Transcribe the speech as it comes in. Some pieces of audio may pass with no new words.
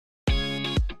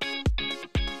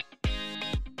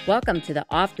Welcome to the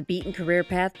Off the Beaten Career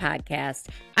Path podcast.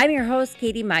 I'm your host,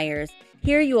 Katie Myers.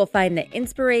 Here you will find the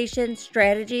inspiration,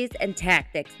 strategies, and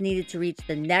tactics needed to reach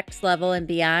the next level and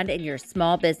beyond in your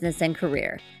small business and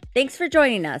career. Thanks for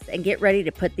joining us and get ready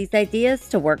to put these ideas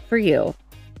to work for you.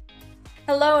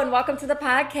 Hello and welcome to the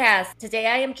podcast. Today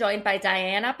I am joined by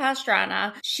Diana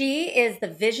Pastrana. She is the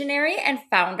visionary and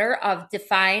founder of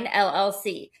Define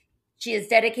LLC. She is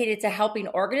dedicated to helping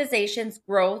organizations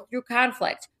grow through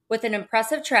conflict. With an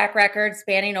impressive track record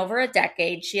spanning over a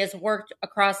decade, she has worked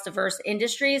across diverse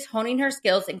industries, honing her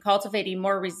skills and cultivating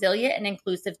more resilient and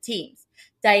inclusive teams.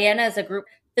 Diana is a group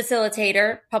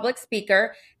facilitator, public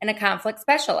speaker, and a conflict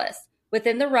specialist.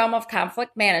 Within the realm of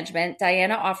conflict management,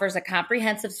 Diana offers a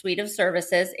comprehensive suite of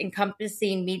services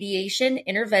encompassing mediation,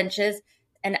 interventions,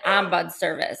 and ombud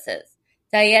services.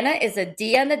 Diana is a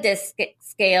D on the DISC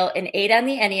scale, an 8 on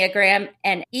the Enneagram,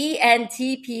 and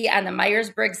ENTP on the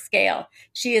Myers-Briggs scale.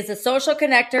 She is a social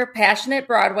connector, passionate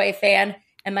Broadway fan,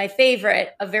 and my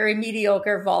favorite, a very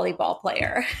mediocre volleyball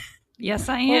player. Yes,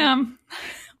 I am.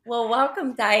 Well,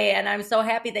 welcome, Diane. I'm so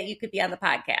happy that you could be on the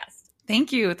podcast.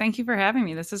 Thank you. Thank you for having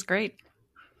me. This is great.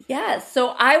 Yes. So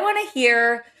I want to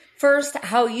hear first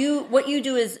what you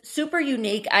do is super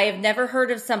unique. I have never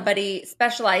heard of somebody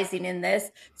specializing in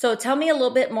this. So tell me a little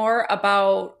bit more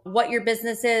about what your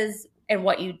business is and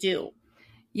what you do.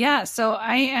 Yeah. So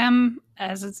I am,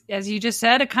 as you just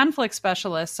said, a conflict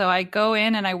specialist. So I go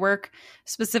in and I work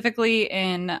specifically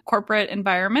in corporate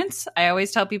environments. I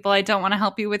always tell people I don't want to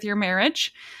help you with your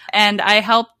marriage. And I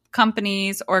help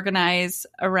companies organize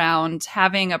around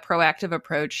having a proactive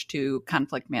approach to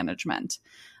conflict management.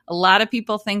 A lot of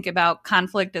people think about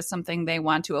conflict as something they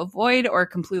want to avoid or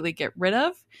completely get rid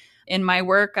of. In my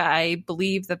work, I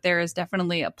believe that there is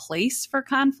definitely a place for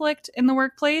conflict in the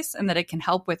workplace and that it can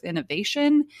help with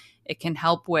innovation. It can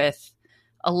help with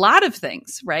a lot of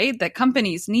things, right, that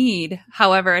companies need.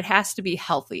 However, it has to be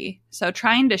healthy. So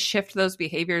trying to shift those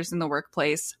behaviors in the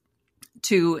workplace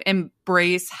to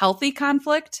embrace healthy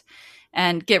conflict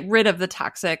and get rid of the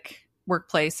toxic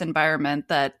workplace environment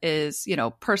that is,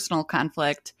 personal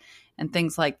conflict and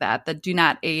things like that do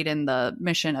not aid in the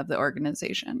mission of the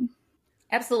organization.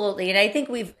 Absolutely. And I think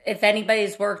if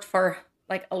anybody's worked for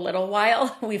like a little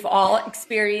while, we've all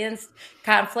experienced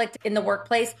conflict in the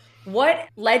workplace. What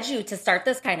led you to start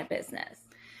this kind of business?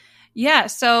 Yeah.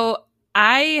 So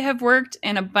I have worked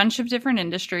in a bunch of different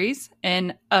industries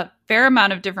in a fair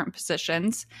amount of different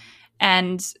positions.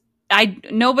 And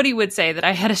nobody would say that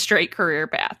I had a straight career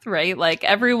path, right? Like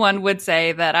everyone would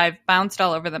say that I've bounced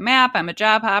all over the map. I'm a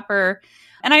job hopper.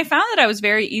 And I found that I was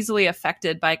very easily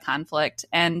affected by conflict.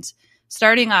 And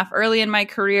starting off early in my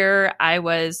career, I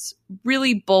was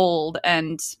really bold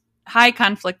and high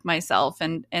conflict myself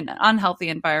and in unhealthy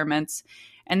environments.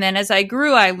 And then as I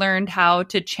grew, I learned how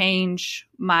to change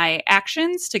my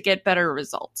actions to get better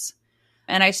results.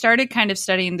 And I started kind of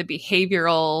studying the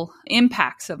behavioral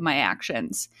impacts of my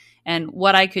actions and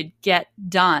what I could get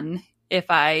done if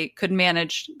I could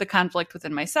manage the conflict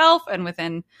within myself and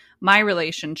within my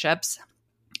relationships.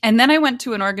 And then I went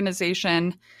to an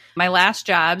organization, my last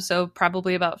job, so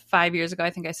probably about 5 years ago, I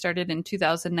think I started in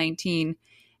 2019,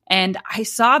 and I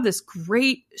saw this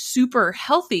great, super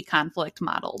healthy conflict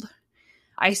modeled.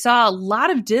 I saw a lot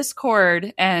of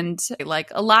discord and like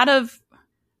a lot of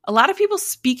people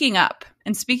speaking up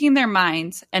and speaking their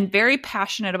minds and very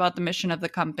passionate about the mission of the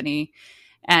company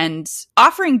and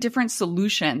offering different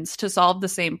solutions to solve the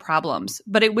same problems,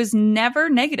 but it was never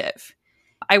negative.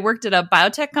 I worked at a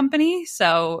biotech company,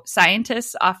 so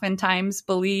scientists oftentimes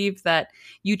believe that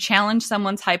you challenge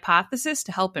someone's hypothesis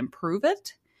to help improve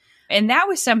it. And that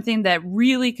was something that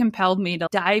really compelled me to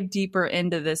dive deeper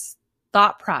into this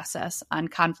thought process on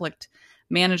conflict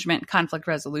management, conflict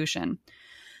resolution.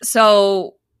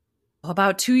 So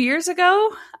about 2 years ago,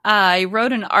 I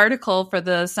wrote an article for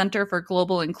the Center for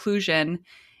Global Inclusion,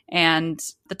 and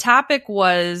the topic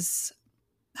was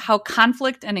how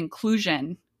conflict and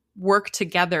inclusion work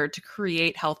together to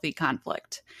create healthy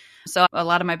conflict. So a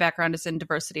lot of my background is in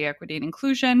diversity, equity, and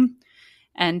inclusion.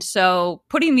 And so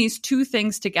putting these two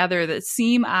things together that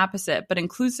seem opposite, but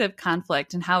inclusive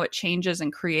conflict and how it changes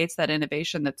and creates that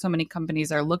innovation that so many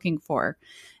companies are looking for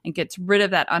and gets rid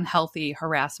of that unhealthy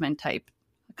harassment type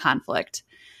conflict.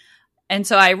 And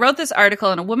so I wrote this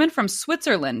article and a woman from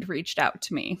Switzerland reached out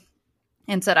to me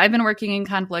and said, I've been working in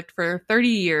conflict for 30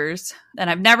 years and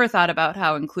I've never thought about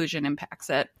how inclusion impacts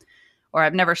it. Or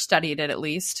I've never studied it at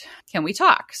least. Can we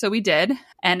talk? So we did.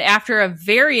 And after a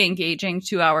very engaging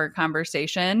 2-hour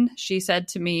conversation, she said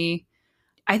to me,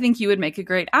 I think you would make a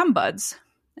great ombuds.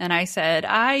 And I said,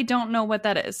 I don't know what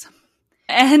that is.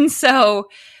 And so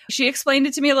She explained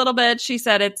it to me a little bit. She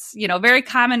said it's, very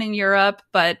common in Europe,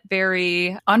 but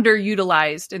very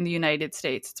underutilized in the United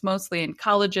States. It's mostly in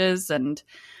colleges and,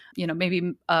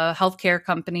 maybe a healthcare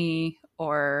company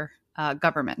or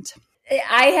government.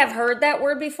 I have heard that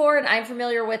word before, and I'm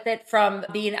familiar with it from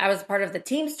I was part of the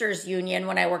Teamsters union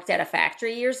when I worked at a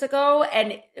factory years ago,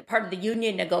 and part of the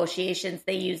union negotiations,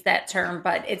 they use that term,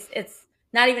 but it's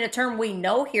not even a term we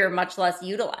know here, much less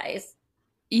utilize.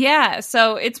 Yeah,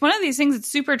 so it's one of these things that's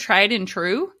super tried and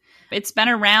true. It's been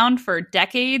around for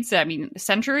decades,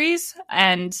 centuries,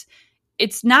 and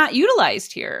it's not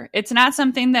utilized here. It's not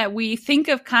something that we think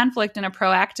of conflict in a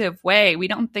proactive way. We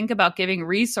don't think about giving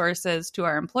resources to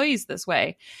our employees this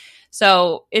way.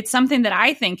 So it's something that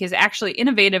I think is actually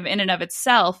innovative in and of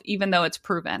itself, even though it's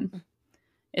proven,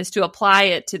 is to apply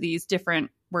it to these different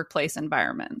workplace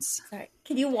environments. Sorry.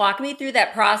 Can you walk me through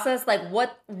that process? Like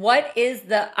what is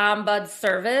the Ombud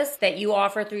service that you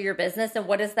offer through your business, and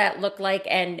what does that look like,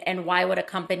 and why would a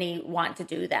company want to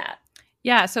do that?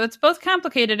 Yeah, so it's both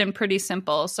complicated and pretty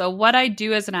simple. So what I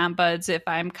do as an ombuds, if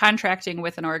I'm contracting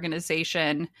with an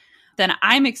organization, then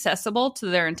I'm accessible to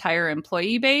their entire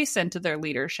employee base and to their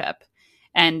leadership.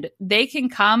 And they can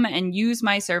come and use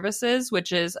my services,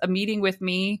 which is a meeting with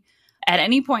me at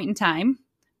any point in time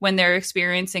when they're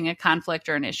experiencing a conflict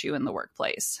or an issue in the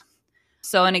workplace.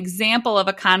 So an example of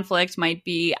a conflict might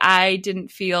be, I didn't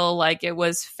feel like it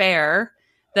was fair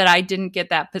that I didn't get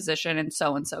that position and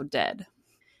so did.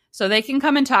 So they can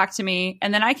come and talk to me,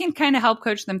 and then I can kind of help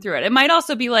coach them through it. It might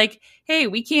also be like, hey,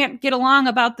 we can't get along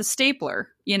about the stapler.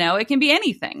 It can be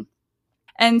anything.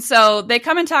 And so they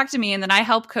come and talk to me, and then I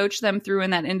help coach them through in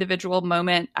that individual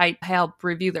moment. I help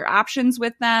review their options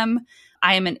with them.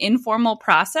 I am an informal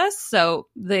process, so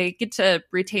they get to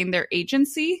retain their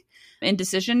agency in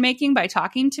decision-making by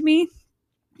talking to me.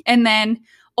 And then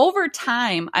over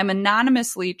time, I'm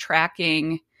anonymously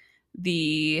tracking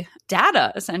the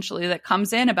data, essentially, that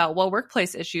comes in about what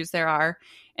workplace issues there are.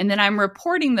 And then I'm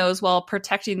reporting those while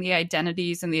protecting the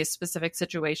identities and the specific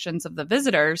situations of the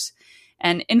visitors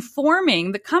and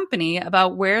informing the company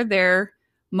about where their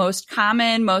most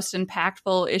common, most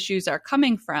impactful issues are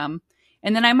coming from.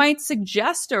 And then I might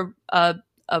suggest a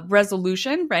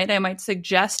resolution, right? I might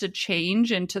suggest a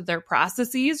change into their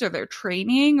processes or their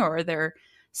training or their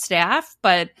staff,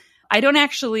 but I don't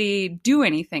actually do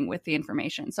anything with the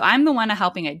information. So I'm the one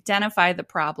helping identify the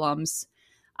problems.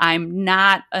 I'm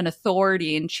not an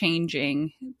authority in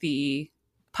changing the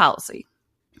policy.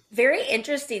 Very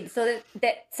interesting. So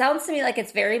that sounds to me like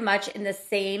it's very much in the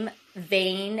same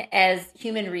vein as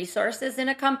human resources in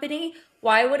a company.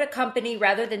 Why would a company,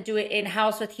 rather than do it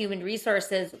in-house with human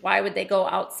resources, why would they go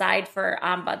outside for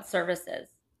ombud services?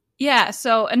 Yeah,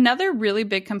 so another really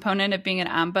big component of being an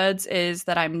ombuds is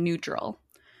that I'm neutral,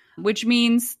 which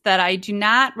means that I do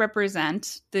not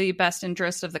represent the best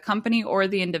interest of the company or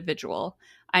the individual.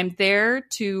 I'm there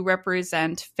to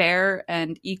represent fair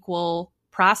and equal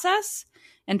process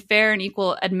and fair and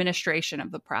equal administration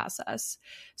of the process.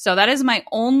 So that is my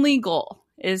only goal,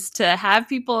 is to have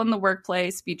people in the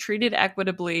workplace be treated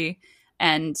equitably.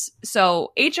 And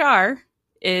so HR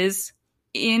is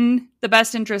in the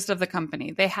best interest of the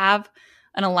company. They have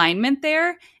an alignment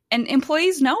there, and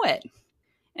employees know it.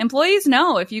 Employees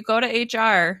know if you go to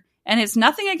HR, and it's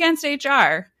nothing against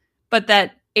HR, but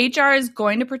that HR is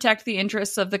going to protect the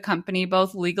interests of the company,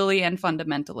 both legally and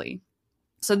fundamentally.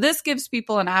 So this gives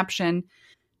people an option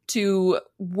to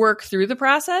work through the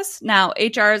process. Now,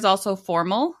 HR is also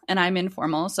formal and I'm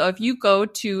informal. So if you go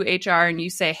to HR and you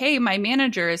say, hey, my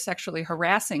manager is sexually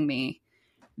harassing me,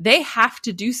 they have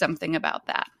to do something about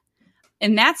that.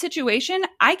 In that situation,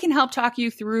 I can help talk you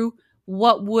through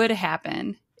what would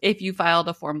happen if you filed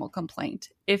a formal complaint,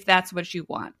 if that's what you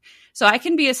want. So I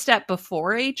can be a step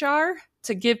before HR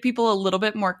to give people a little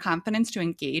bit more confidence to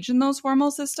engage in those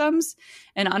formal systems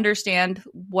and understand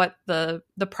what the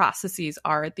processes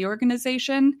are at the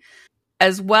organization,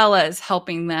 as well as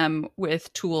helping them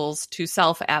with tools to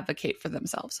self-advocate for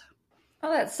themselves.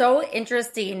 Oh, that's so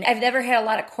interesting. I've never had a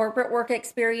lot of corporate work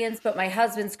experience, but my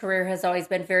husband's career has always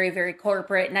been very, very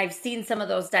corporate. And I've seen some of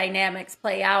those dynamics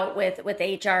play out with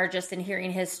HR just in hearing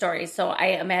his stories. So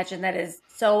I imagine that is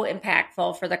so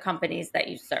impactful for the companies that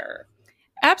you serve.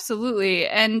 Absolutely.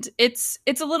 And it's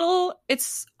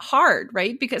hard,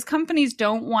 right? Because companies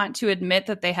don't want to admit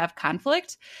that they have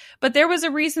conflict. But there was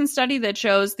a recent study that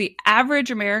shows the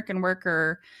average American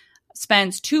worker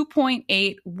spends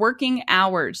 2.8 working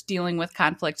hours dealing with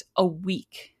conflict a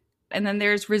week. And then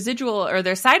there's residual, or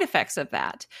there's side effects of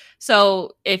that.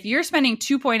 So if you're spending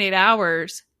 2.8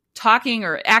 hours talking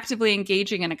or actively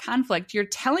engaging in a conflict, you're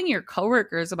telling your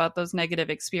coworkers about those negative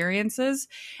experiences,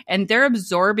 and they're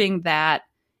absorbing that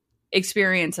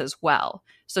experience as well.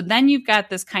 So then you've got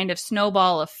this kind of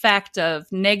snowball effect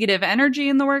of negative energy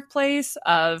in the workplace,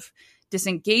 of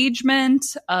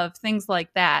disengagement, of things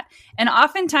like that. And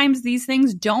oftentimes these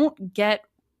things don't get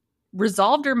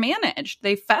resolved or managed.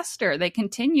 They fester, they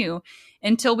continue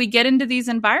until we get into these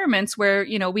environments where,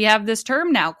 we have this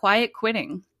term now, quiet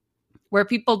quitting, where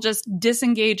people just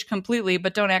disengage completely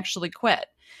but don't actually quit.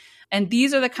 And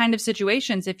these are the kind of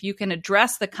situations, if you can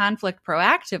address the conflict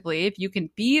proactively, if you can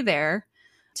be there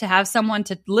to have someone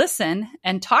to listen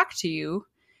and talk to you,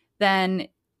 then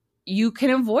you can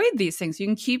avoid these things. You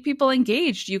can keep people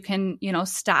engaged. You can,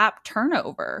 stop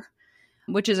turnover,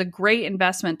 which is a great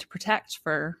investment to protect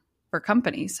for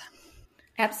companies.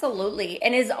 Absolutely.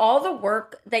 And is all the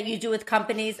work that you do with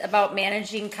companies about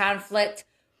managing conflict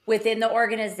within the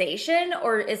organization,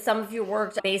 or is some of your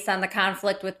work based on the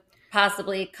conflict with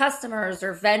possibly customers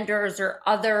or vendors or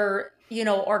other,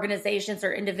 organizations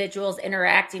or individuals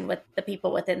interacting with the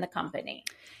people within the company?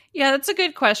 Yeah, that's a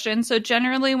good question. So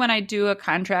generally when I do a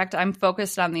contract, I'm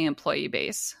focused on the employee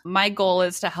base. My goal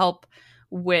is to help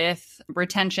with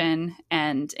retention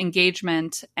and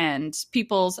engagement and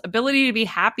people's ability to be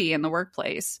happy in the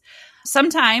workplace.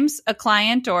 Sometimes a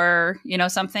client or,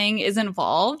 something is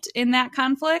involved in that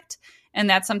conflict, and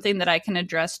that's something that I can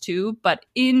address too. But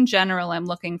in general, I'm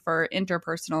looking for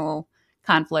interpersonal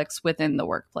conflicts within the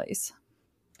workplace.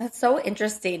 That's so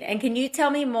interesting. And can you tell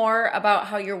me more about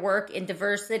how your work in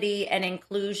diversity and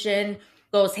inclusion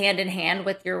goes hand in hand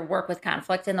with your work with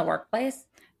conflict in the workplace?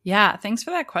 Yeah, thanks for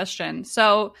that question.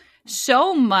 So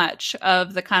much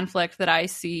of the conflict that I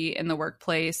see in the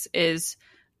workplace is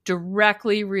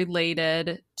directly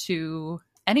related to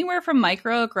anywhere from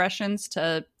microaggressions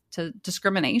to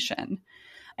discrimination.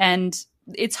 And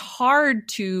it's hard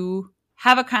to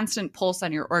have a constant pulse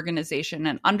on your organization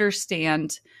and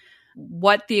understand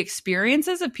what the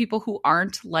experiences of people who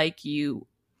aren't like you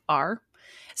are.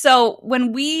 So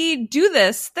when we do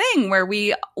this thing where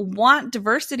we want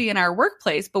diversity in our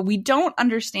workplace, but we don't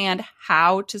understand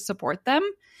how to support them,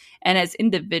 and as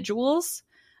individuals,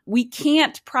 we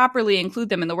can't properly include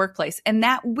them in the workplace, and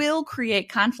that will create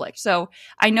conflict. So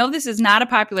I know this is not a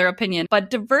popular opinion, but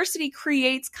diversity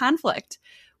creates conflict.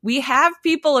 We have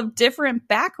people of different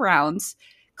backgrounds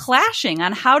clashing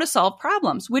on how to solve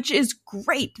problems, which is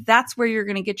great. That's where you're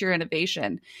going to get your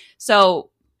innovation. So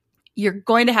you're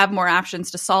going to have more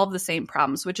options to solve the same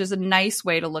problems, which is a nice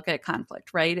way to look at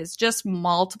conflict, right? It's just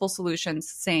multiple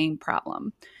solutions, same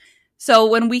problem. So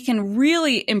when we can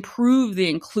really improve the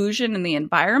inclusion in the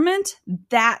environment,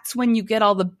 that's when you get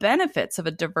all the benefits of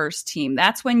a diverse team.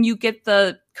 That's when you get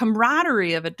the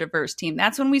camaraderie of a diverse team.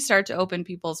 That's when we start to open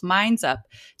people's minds up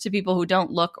to people who don't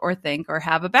look or think or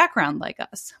have a background like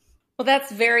us. Well,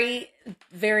 that's very,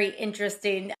 very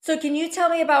interesting. So can you tell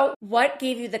me about what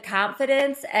gave you the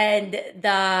confidence and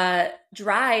the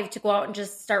drive to go out and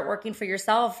just start working for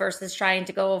yourself versus trying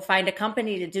to go find a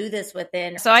company to do this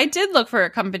within? So I did look for a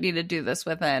company to do this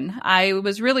within. I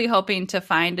was really hoping to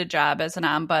find a job as an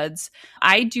ombuds.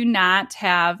 I do not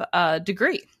have a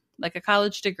degree, like a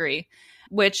college degree,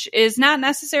 which is not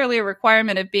necessarily a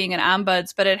requirement of being an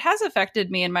ombuds, but it has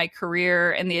affected me in my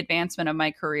career and the advancement of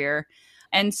my career.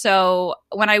 And so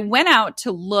when I went out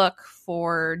to look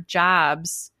for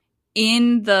jobs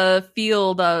in the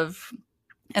field of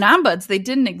an ombuds, they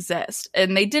didn't exist.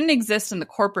 And they didn't exist in the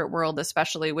corporate world,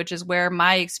 especially, which is where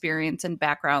my experience and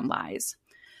background lies.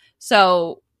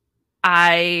 So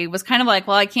I was kind of like,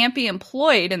 well, I can't be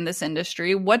employed in this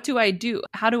industry. What do I do?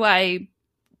 How do I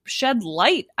shed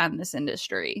light on this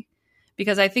industry?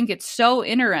 Because I think it's so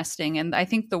interesting and I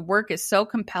think the work is so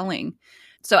compelling.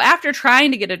 So after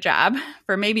trying to get a job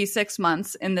for maybe 6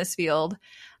 months in this field,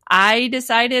 I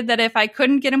decided that if I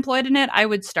couldn't get employed in it, I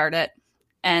would start it.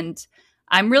 And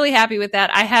I'm really happy with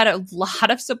that. I had a lot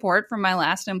of support from my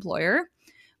last employer.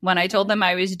 When I told them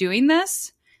I was doing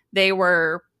this, they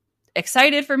were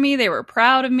excited for me. They were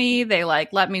proud of me. They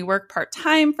let me work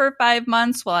part-time for 5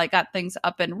 months while I got things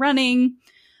up and running.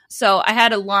 So I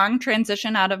had a long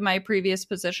transition out of my previous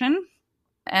position.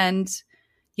 And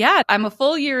yeah, I'm a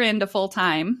full year into full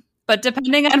time, but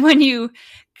depending on when you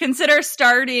consider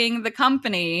starting the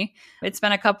company, it's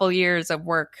been a couple years of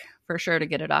work for sure to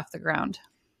get it off the ground.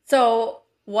 So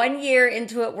 1 year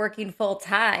into it working full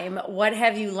time, what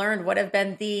have you learned? What have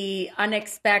been the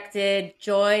unexpected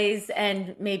joys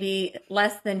and maybe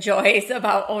less than joys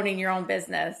about owning your own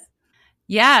business?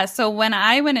 Yeah. So when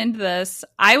I went into this,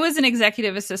 I was an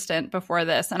executive assistant before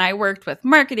this, and I worked with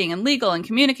marketing and legal and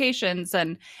communications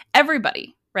and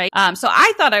everybody. Right. So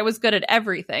I thought I was good at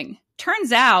everything.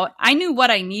 turns out I knew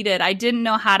what I needed. I didn't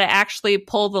know how to actually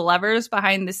pull the levers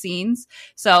behind the scenes.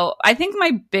 So I think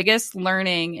my biggest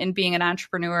learning in being an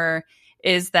entrepreneur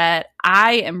is that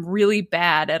I am really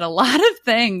bad at a lot of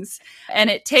things, and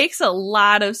it takes a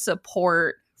lot of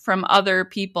support from other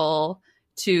people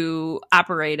to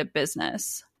operate a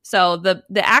business. So the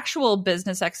actual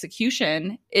business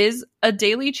execution is a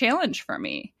daily challenge for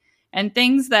me. And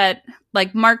things that,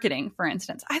 like marketing, for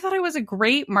instance, I thought I was a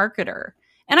great marketer.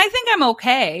 And I think I'm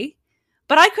okay,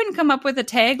 but I couldn't come up with a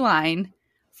tagline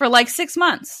for like 6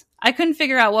 months. I couldn't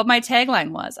figure out what my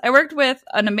tagline was. I worked with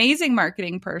an amazing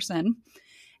marketing person,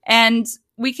 and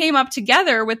we came up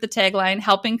together with the tagline,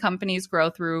 helping companies grow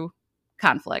through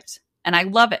conflict. And I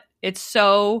love it. It's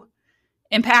so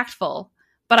impactful,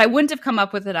 but I wouldn't have come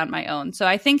up with it on my own. So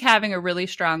I think having a really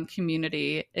strong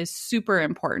community is super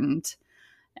important,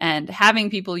 and having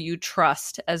people you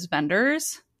trust as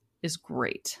vendors is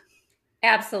great.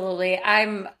 Absolutely.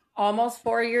 I'm almost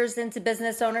 4 years into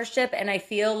business ownership, and I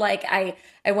feel like I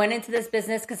went into this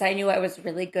business because I knew I was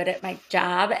really good at my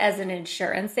job as an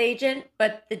insurance agent,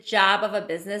 but the job of a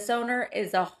business owner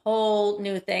is a whole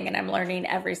new thing, and I'm learning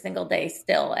every single day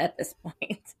still at this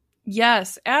point.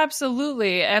 Yes,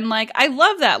 absolutely. And like, I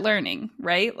love that learning,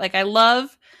 right? Like, I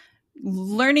love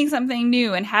learning something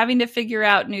new and having to figure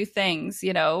out new things,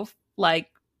 like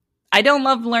I don't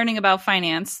love learning about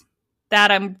finance. That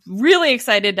I'm really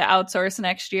excited to outsource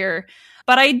next year.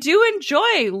 But I do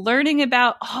enjoy learning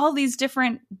about all these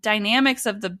different dynamics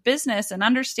of the business and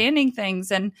understanding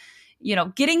things and,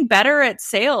 getting better at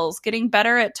sales, getting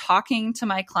better at talking to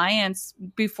my clients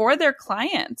before they're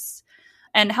clients,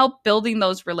 and help building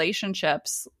those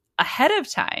relationships ahead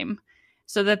of time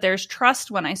so that there's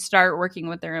trust when I start working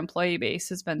with their employee base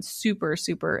has been super,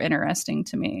 super interesting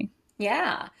to me.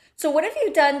 Yeah. So what have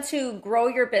you done to grow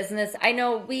your business? I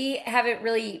know we haven't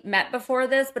really met before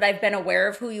this, but I've been aware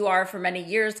of who you are for many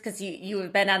years because you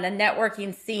have been on the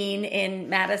networking scene in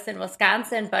Madison,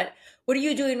 Wisconsin. But what are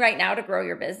you doing right now to grow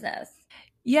your business?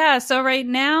 Yeah, so right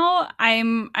now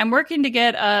I'm working to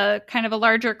get a kind of a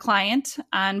larger client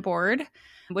on board,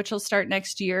 which will start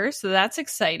next year. So that's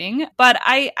exciting. But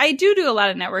I do a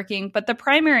lot of networking, but the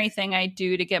primary thing I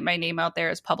do to get my name out there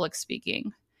is public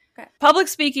speaking. Okay. Public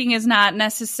speaking is not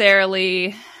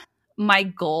necessarily my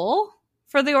goal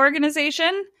for the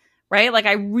organization, right? Like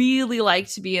I really like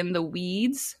to be in the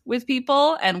weeds with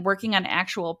people and working on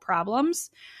actual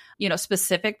problems,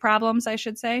 specific problems, I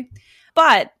should say.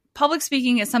 But public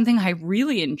speaking is something I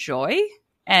really enjoy.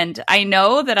 And I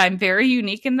know that I'm very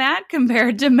unique in that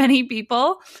compared to many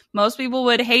people. Most people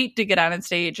would hate to get on a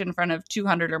stage in front of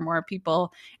 200 or more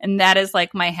people. And that is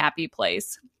like my happy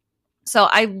place. So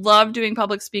I love doing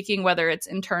public speaking, whether it's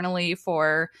internally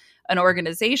for an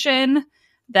organization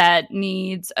that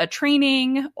needs a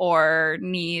training or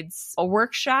needs a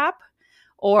workshop,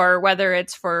 or whether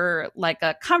it's for like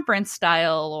a conference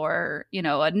style or, a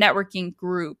networking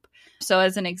group. So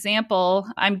as an example,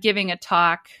 I'm giving a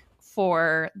talk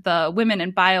for the Women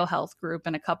in Biohealth group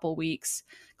in a couple weeks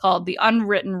called The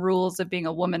Unwritten Rules of Being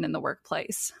a Woman in the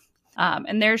Workplace.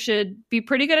 And there should be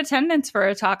pretty good attendance for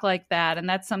a talk like that. And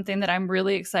that's something that I'm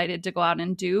really excited to go out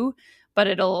and do. But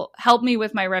it'll help me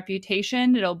with my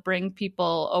reputation. It'll bring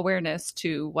people awareness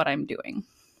to what I'm doing.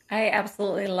 I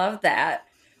absolutely love that.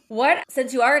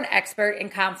 Since you are an expert in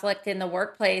conflict in the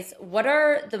workplace, what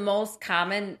are the most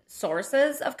common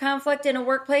sources of conflict in a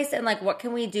workplace? And like, what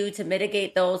can we do to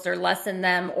mitigate those or lessen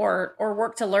them or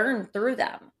work to learn through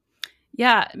them?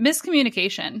 Yeah,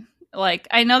 miscommunication. Like,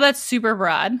 I know that's super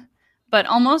broad, but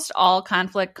almost all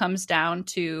conflict comes down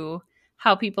to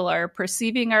how people are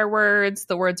perceiving our words,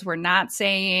 the words we're not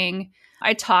saying.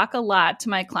 I talk a lot to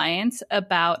my clients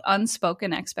about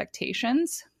unspoken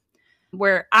expectations,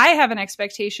 where I have an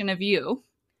expectation of you,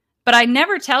 but I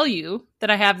never tell you that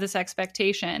I have this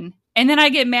expectation. And then I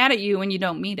get mad at you when you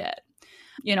don't meet it,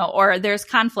 or there's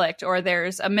conflict or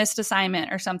there's a missed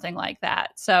assignment or something like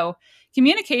that. So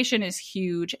communication is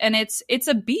huge, and it's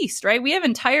a beast, right? We have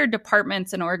entire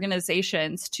departments and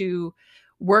organizations to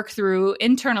work through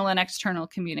internal and external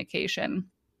communication.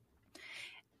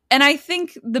 And I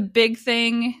think the big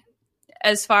thing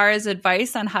as far as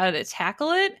advice on how to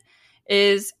tackle it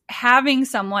is having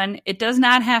someone, it does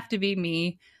not have to be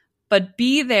me, but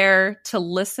be there to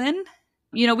listen.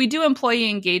 We do employee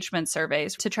engagement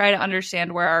surveys to try to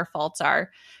understand where our faults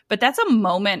are, but that's a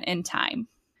moment in time.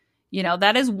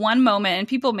 That is one moment, and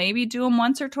people maybe do them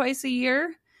once or twice a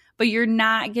year, but you're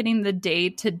not getting the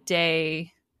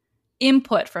day-to-day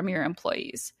input from your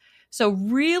employees. So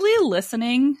really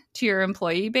listening to your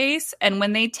employee base, and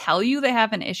when they tell you they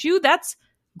have an issue, that's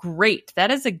great.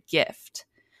 That is a gift.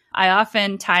 I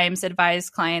oftentimes advise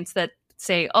clients that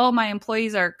say, oh, my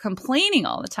employees are complaining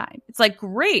all the time. It's like,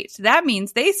 great. That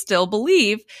means they still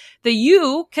believe that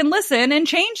you can listen and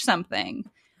change something.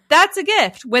 That's a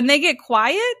gift. When they get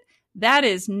quiet, that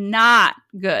is not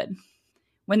good.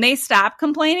 When they stop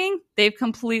complaining, they've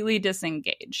completely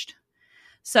disengaged.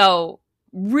 So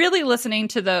really listening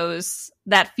to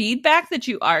that feedback that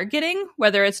you are getting,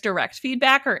 whether it's direct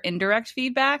feedback or indirect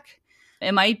feedback.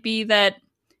 It might be that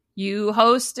you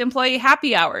host employee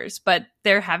happy hours, but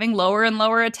they're having lower and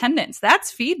lower attendance. That's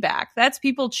feedback. That's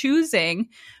people choosing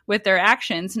with their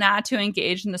actions not to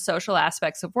engage in the social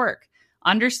aspects of work.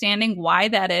 Understanding why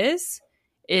that is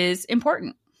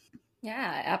important.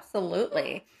 Yeah,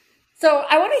 absolutely. So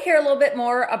I want to hear a little bit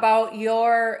more about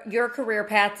your career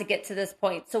path to get to this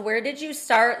point. So where did you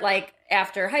start, like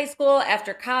after high school,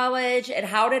 after college, and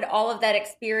how did all of that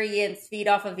experience feed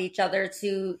off of each other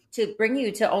to bring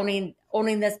you to owning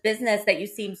this business that you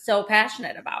seem so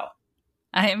passionate about?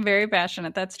 I am very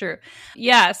passionate. That's true.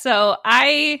 Yeah. So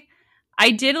I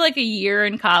did like a year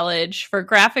in college for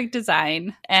graphic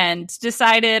design and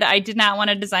decided I did not want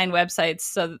to design websites.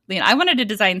 So I wanted to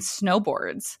design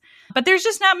snowboards, but there's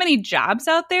just not many jobs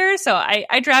out there. So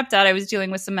I dropped out. I was dealing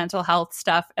with some mental health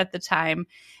stuff at the time.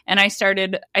 And I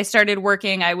started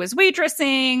working. I was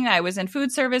waitressing. I was in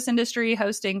food service industry,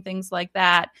 hosting things like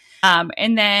that.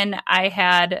 And then I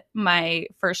had my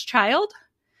first child.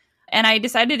 And I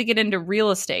decided to get into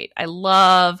real estate. I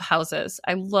love houses.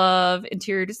 I love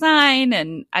interior design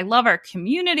and I love our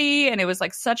community. And it was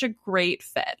like such a great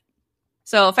fit.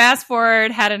 So fast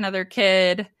forward, had another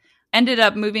kid, ended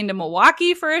up moving to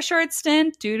Milwaukee for a short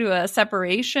stint due to a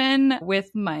separation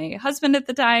with my husband at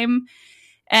the time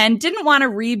and didn't want to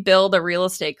rebuild a real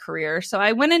estate career. So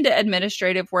I went into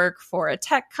administrative work for a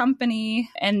tech company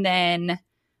and then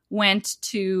went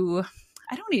to,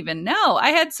 I don't even know.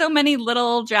 I had so many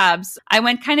little jobs. I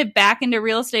went kind of back into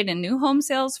real estate and new home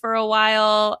sales for a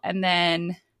while and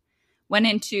then went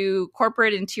into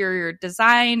corporate interior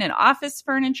design and office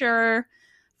furniture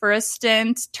for a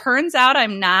stint. Turns out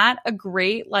I'm not a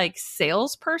great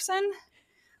salesperson.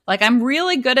 I'm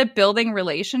really good at building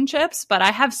relationships, but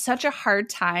I have such a hard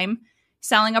time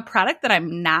selling a product that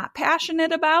I'm not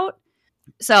passionate about.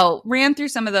 So ran through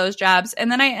some of those jobs.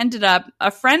 And then I ended up, a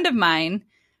friend of mine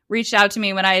reached out to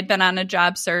me when I had been on a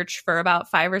job search for about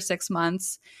 5 or 6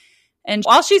 months. And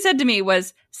all she said to me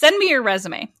was, send me your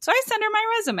resume. So I sent her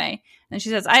my resume. And she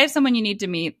says, I have someone you need to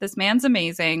meet. This man's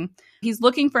amazing. He's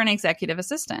looking for an executive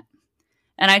assistant.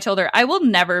 And I told her, I will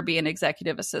never be an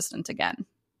executive assistant again.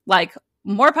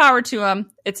 More power to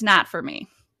him. It's not for me.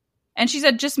 And she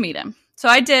said, just meet him. So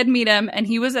I did meet him, and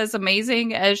he was as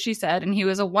amazing as she said. And he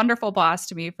was a wonderful boss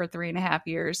to me for 3.5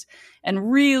 years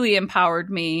and really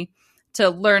empowered me to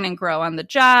learn and grow on the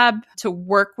job, to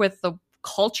work with the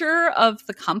culture of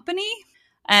the company.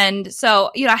 And so,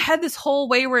 I had this whole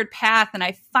wayward path, and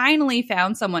I finally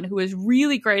found someone who was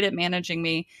really great at managing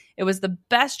me. It was the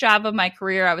best job of my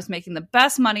career. I was making the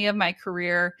best money of my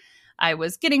career. I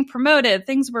was getting promoted.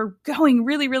 Things were going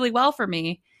really, really well for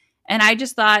me. And I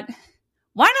just thought,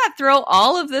 why not throw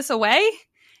all of this away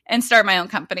and start my own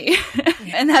company?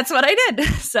 And that's what I did.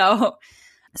 So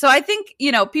I think,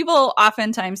 people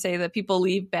oftentimes say that people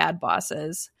leave bad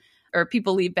bosses or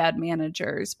people leave bad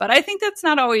managers, but I think that's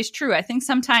not always true. I think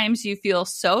sometimes you feel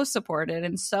so supported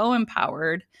and so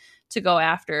empowered to go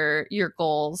after your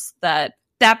goals that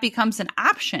becomes an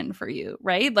option for you,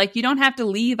 right? You don't have to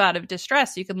leave out of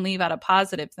distress. You can leave out of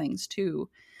positive things too.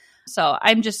 So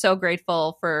I'm just so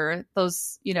grateful for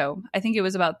those, I think it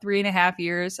was about 3.5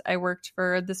 years I worked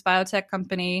for this biotech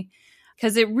company,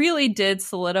 because it really did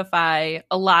solidify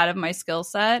a lot of my skill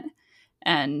set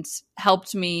and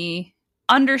helped me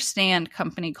understand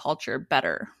company culture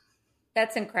better.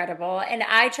 That's incredible. And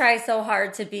I try so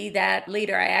hard to be that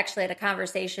leader. I actually had a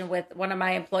conversation with one of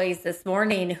my employees this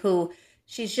morning who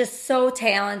she's just so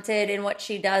talented in what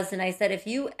she does. And I said, if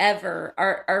you ever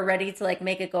are ready to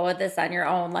make a go of this on your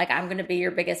own, I'm going to be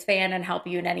your biggest fan and help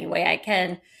you in any way I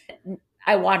can.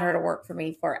 I want her to work for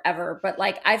me forever. But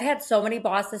I've had so many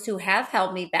bosses who have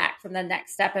held me back from the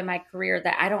next step in my career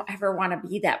that I don't ever want to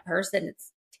be that person.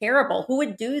 It's terrible. Who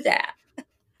would do that?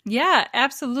 Yeah,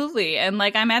 absolutely. And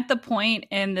I'm at the point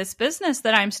in this business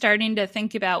that I'm starting to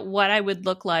think about what I would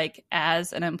look like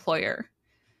as an employer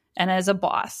and as a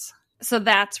boss. So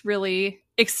that's really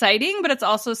exciting, but it's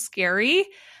also scary.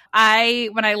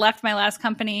 When I left my last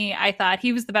company, I thought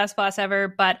he was the best boss ever,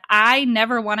 but I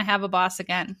never want to have a boss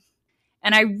again.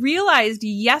 And I realized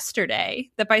yesterday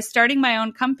that by starting my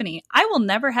own company, I will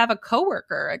never have a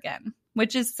coworker again.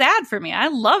 which is sad for me. I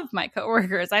love my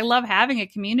coworkers. I love having a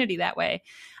community that way.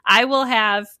 I will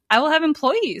have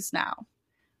employees now,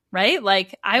 right?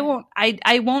 Like I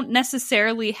won't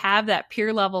necessarily have that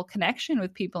peer level connection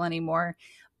with people anymore,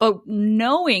 but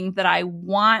knowing that I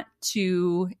want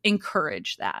to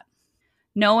encourage that,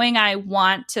 knowing I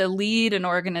want to lead an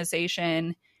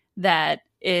organization that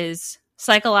is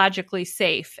psychologically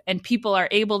safe and people are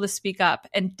able to speak up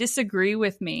and disagree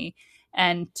with me,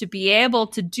 and to be able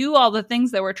to do all the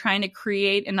things that we're trying to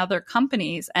create in other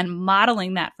companies and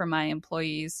modeling that for my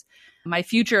employees, my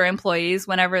future employees,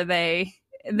 whenever they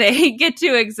get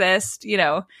to exist,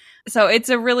 So it's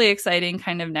a really exciting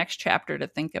kind of next chapter to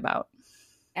think about.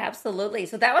 Absolutely.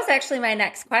 So that was actually my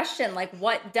next question. Like,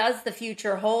 what does the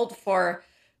future hold for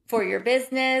your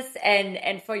business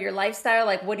and for your lifestyle?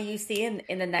 Like, what do you see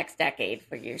in the next decade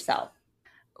for yourself?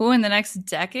 Oh, in the next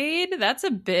decade? That's a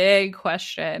big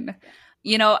question.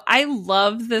 I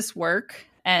love this work,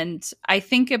 and I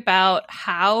think about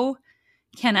how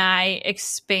can I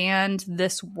expand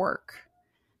this work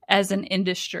as an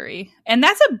industry. And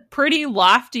that's a pretty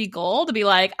lofty goal to be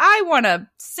like, I want to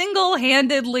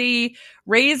single-handedly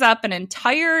raise up an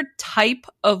entire type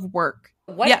of work.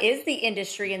 What is the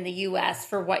industry in the US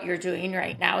for what you're doing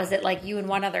right now? Is it like you and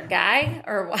one other guy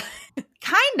or what?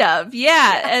 Kind of,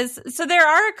 yeah. So there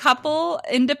are a couple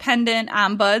independent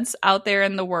ombuds out there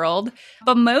in the world,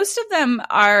 but most of them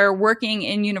are working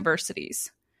in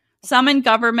universities, some in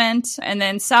government, and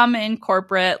then some in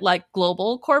corporate, like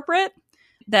global corporate,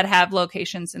 that have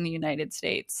locations in the United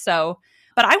States. So,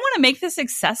 but I want to make this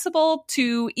accessible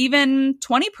to even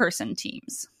 20-person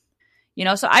teams.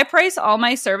 So I price all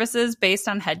my services based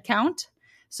on headcount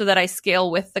so that I scale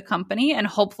with the company, and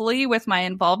hopefully with my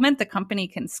involvement, the company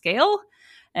can scale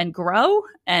and grow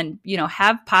and,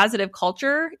 have positive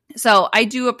culture. So I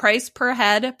do a price per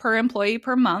head, per employee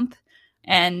per month.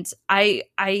 And I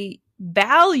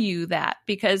value that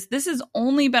because this has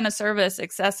only been a service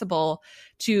accessible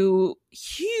to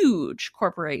huge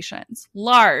corporations,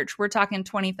 large. We're talking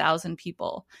 20,000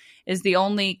 people is the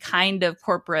only kind of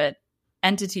corporate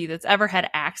entity that's ever had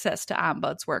access to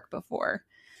ombuds work before.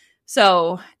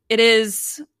 So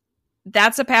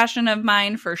that's a passion of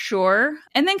mine for sure.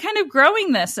 And then kind of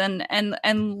growing this and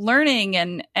learning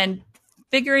and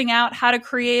figuring out how to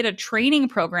create a training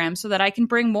program so that I can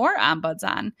bring more ombuds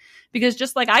on. Because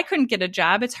just like I couldn't get a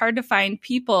job, it's hard to find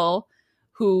people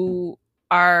who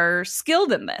are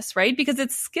skilled in this, right? Because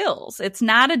it's skills. It's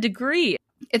not a degree.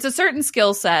 It's a certain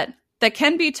skill set that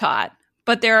can be taught,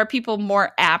 but there are people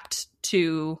more apt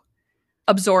to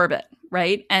absorb it,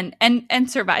 right? And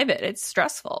survive it. It's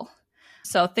stressful.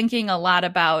 So thinking a lot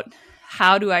about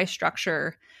how do I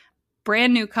structure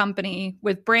brand new company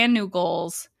with brand new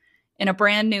goals in a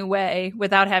brand new way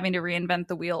without having to reinvent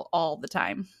the wheel all the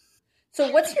time. So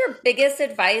what's your biggest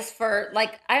advice for,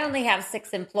 like, I only have 6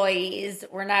 employees.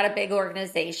 We're not a big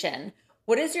organization.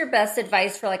 What is your best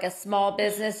advice for like a small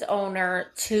business owner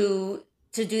to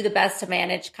do the best to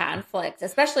manage conflict,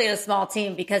 especially in a small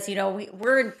team? Because,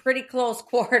 we're in pretty close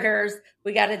quarters.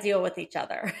 We got to deal with each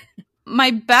other.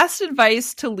 My best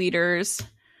advice to leaders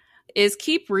is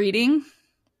keep reading,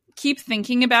 keep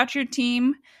thinking about your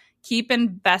team, keep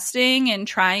investing in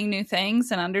trying new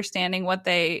things and understanding what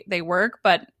they work,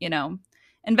 but,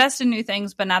 invest in new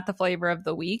things, but not the flavor of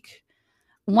the week.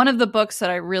 One of the books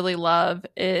that I really love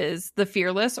is The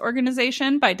Fearless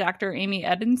Organization by Dr. Amy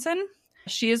Edmondson.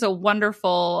 She is a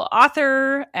wonderful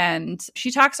author, and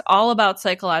she talks all about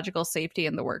psychological safety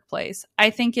in the workplace. I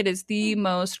think it is the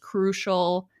most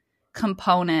crucial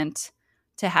component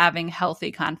to having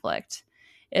healthy conflict.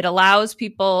 It allows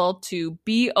people to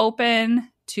be open,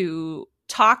 to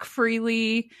talk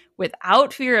freely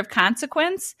without fear of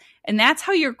consequence. And that's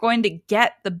how you're going to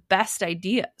get the best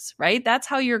ideas, right? That's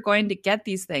how you're going to get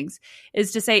these things,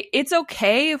 is to say, it's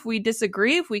okay if we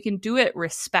disagree, if we can do it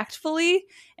respectfully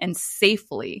and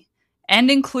safely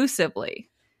and inclusively.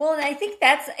 Well, and I think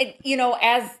that's,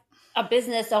 as a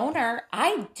business owner,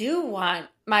 I do want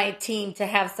my team to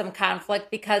have some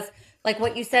conflict because, like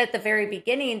what you said at the very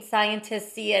beginning,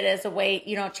 scientists see it as a way,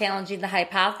 challenging the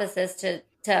hypothesis to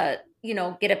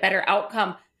get a better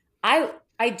outcome. I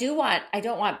don't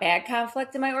want bad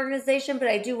conflict in my organization, but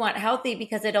I do want healthy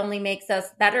because it only makes us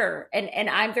better. And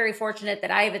I'm very fortunate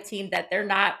that I have a team that they're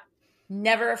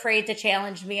never afraid to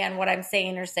challenge me on what I'm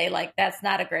saying or say, like, that's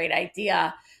not a great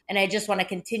idea. And I just want to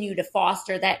continue to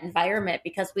foster that environment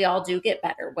because we all do get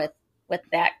better with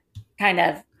that kind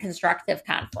of constructive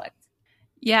conflict.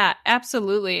 Yeah,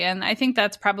 absolutely. And I think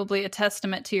that's probably a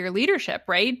testament to your leadership,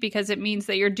 right? Because it means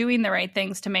that you're doing the right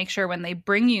things to make sure when they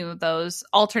bring you those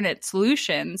alternate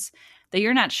solutions that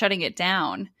you're not shutting it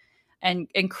down. and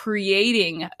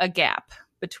creating a gap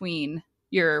between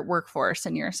your workforce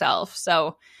and yourself.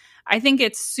 So I think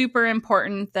it's super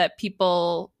important that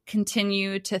people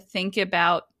continue to think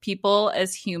about people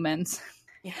as humans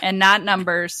and not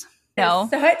numbers. No.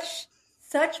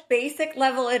 Such basic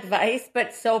level advice,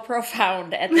 but so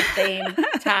profound at the same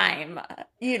time.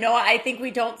 I think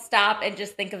we don't stop and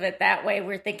just think of it that way.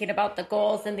 We're thinking about the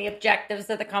goals and the objectives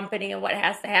of the company and what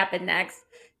has to happen next,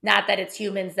 not that it's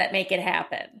humans that make it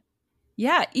happen.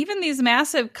 Yeah, even these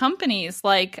massive companies,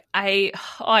 like I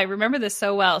remember this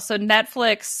so well. So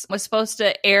Netflix was supposed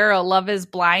to air a Love is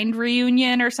Blind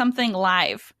reunion or something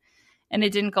live, and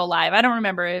it didn't go live. I don't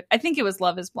remember it. I think it was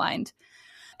Love is Blind.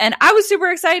 And I was super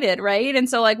excited, right? And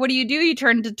so like, what do? You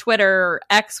turn to Twitter or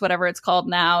X, whatever it's called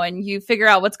now, and you figure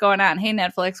out what's going on. Hey,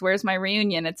 Netflix, where's my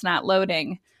reunion? It's not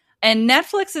loading. And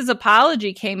Netflix's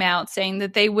apology came out saying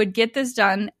that they would get this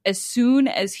done as soon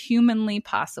as humanly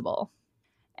possible.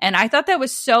 And I thought that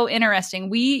was so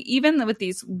interesting. Even with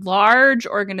these large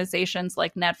organizations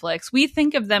like Netflix, we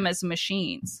think of them as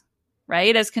machines,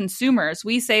 right? As consumers,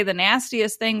 we say the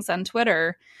nastiest things on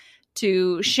Twitter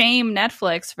to shame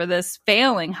Netflix for this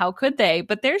failing. How could they?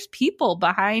 But there's people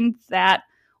behind that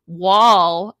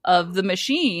wall of the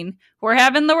machine who are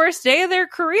having the worst day of their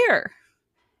career,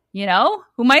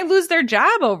 who might lose their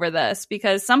job over this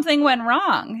because something went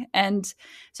wrong. And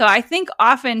so I think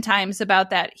oftentimes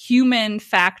about that human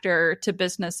factor to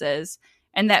businesses,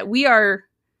 and that we are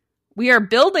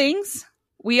buildings,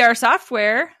 we are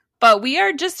software, but we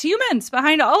are just humans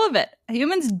behind all of it.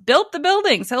 Humans built the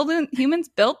buildings. Humans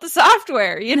built the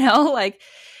software,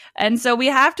 and so we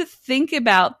have to think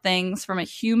about things from a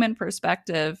human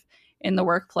perspective in the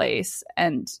workplace.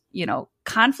 And,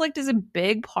 conflict is a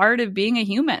big part of being a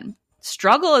human.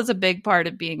 Struggle is a big part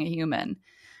of being a human.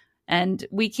 And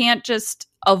we can't just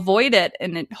avoid it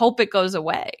and hope it goes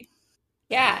away.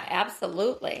 Yeah,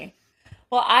 absolutely.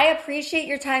 Well, I appreciate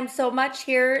your time so much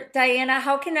here, Diana.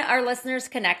 How can our listeners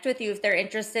connect with you if they're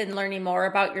interested in learning more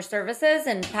about your services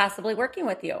and possibly working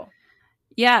with you?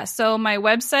 Yeah, so my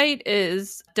website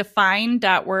is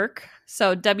define.work.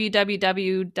 So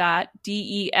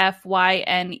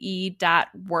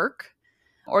www.defyne.work.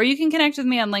 Or you can connect with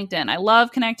me on LinkedIn. I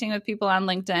love connecting with people on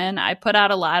LinkedIn. I put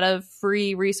out a lot of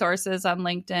free resources on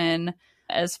LinkedIn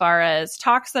as far as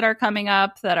talks that are coming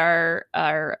up that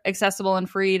are accessible and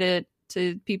free to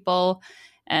people,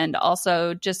 and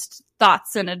also just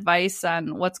thoughts and advice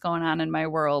on what's going on in my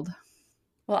world.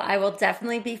 Well, I will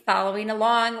definitely be following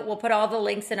along. We'll put all the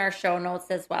links in our show notes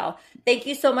as well. Thank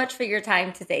you so much for your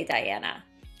time today, Diana.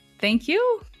 Thank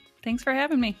you. Thanks for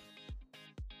having me.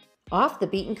 Off the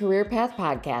Beaten Career Path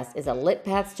podcast is a Lit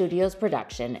Path Studios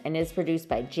production and is produced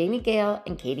by Jamie Gale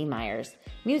and Katie Myers.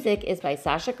 Music is by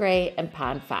Sasha Gray and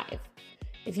Pond 5.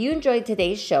 If you enjoyed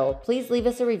today's show, please leave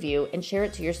us a review and share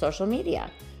it to your social media.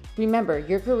 Remember,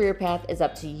 your career path is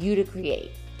up to you to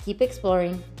create. Keep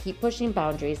exploring, keep pushing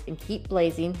boundaries, and keep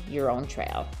blazing your own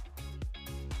trail.